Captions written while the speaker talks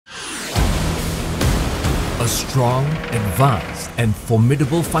A strong, advanced and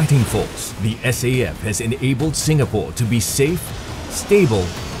formidable fighting force, the SAF has enabled Singapore to be safe, stable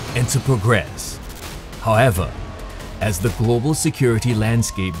and to progress. However, as the global security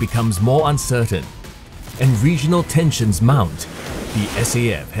landscape becomes more uncertain and regional tensions mount, the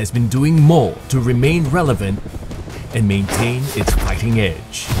SAF has been doing more to remain relevant and maintain its fighting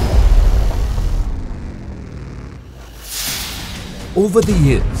edge. Over the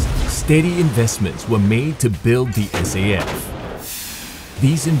years, steady investments were made to build the SAF.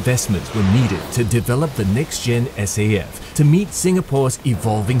 These investments were needed to develop the next-gen SAF to meet Singapore's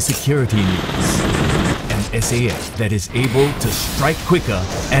evolving security needs. An SAF that is able to strike quicker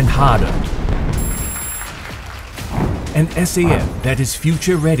and harder. An SAF that is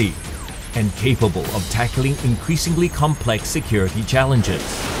future-ready and capable of tackling increasingly complex security challenges.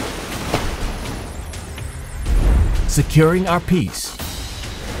 Securing our peace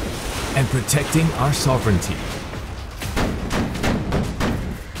and protecting our sovereignty.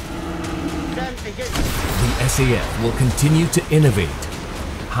 The SAF will continue to innovate,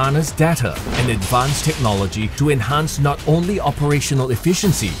 harness data and advanced technology to enhance not only operational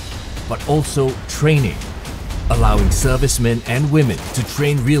efficiency, but also training, allowing servicemen and women to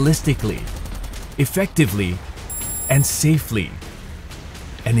train realistically, effectively and safely.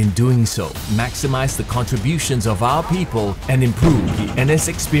 And in doing so, maximize the contributions of our people and improve the NS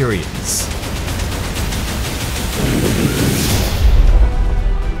experience.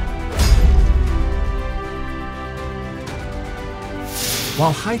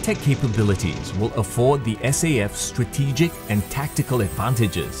 While high-tech capabilities will afford the SAF strategic and tactical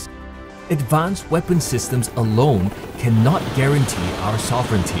advantages, advanced weapon systems alone cannot guarantee our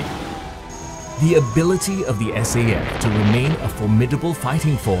sovereignty. The ability of the SAF to remain a formidable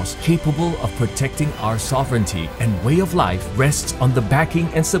fighting force capable of protecting our sovereignty and way of life rests on the backing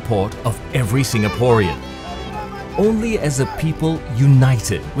and support of every Singaporean. Only as a people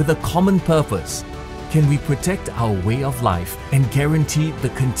united with a common purpose can we protect our way of life and guarantee the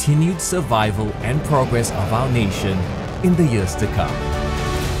continued survival and progress of our nation in the years to come.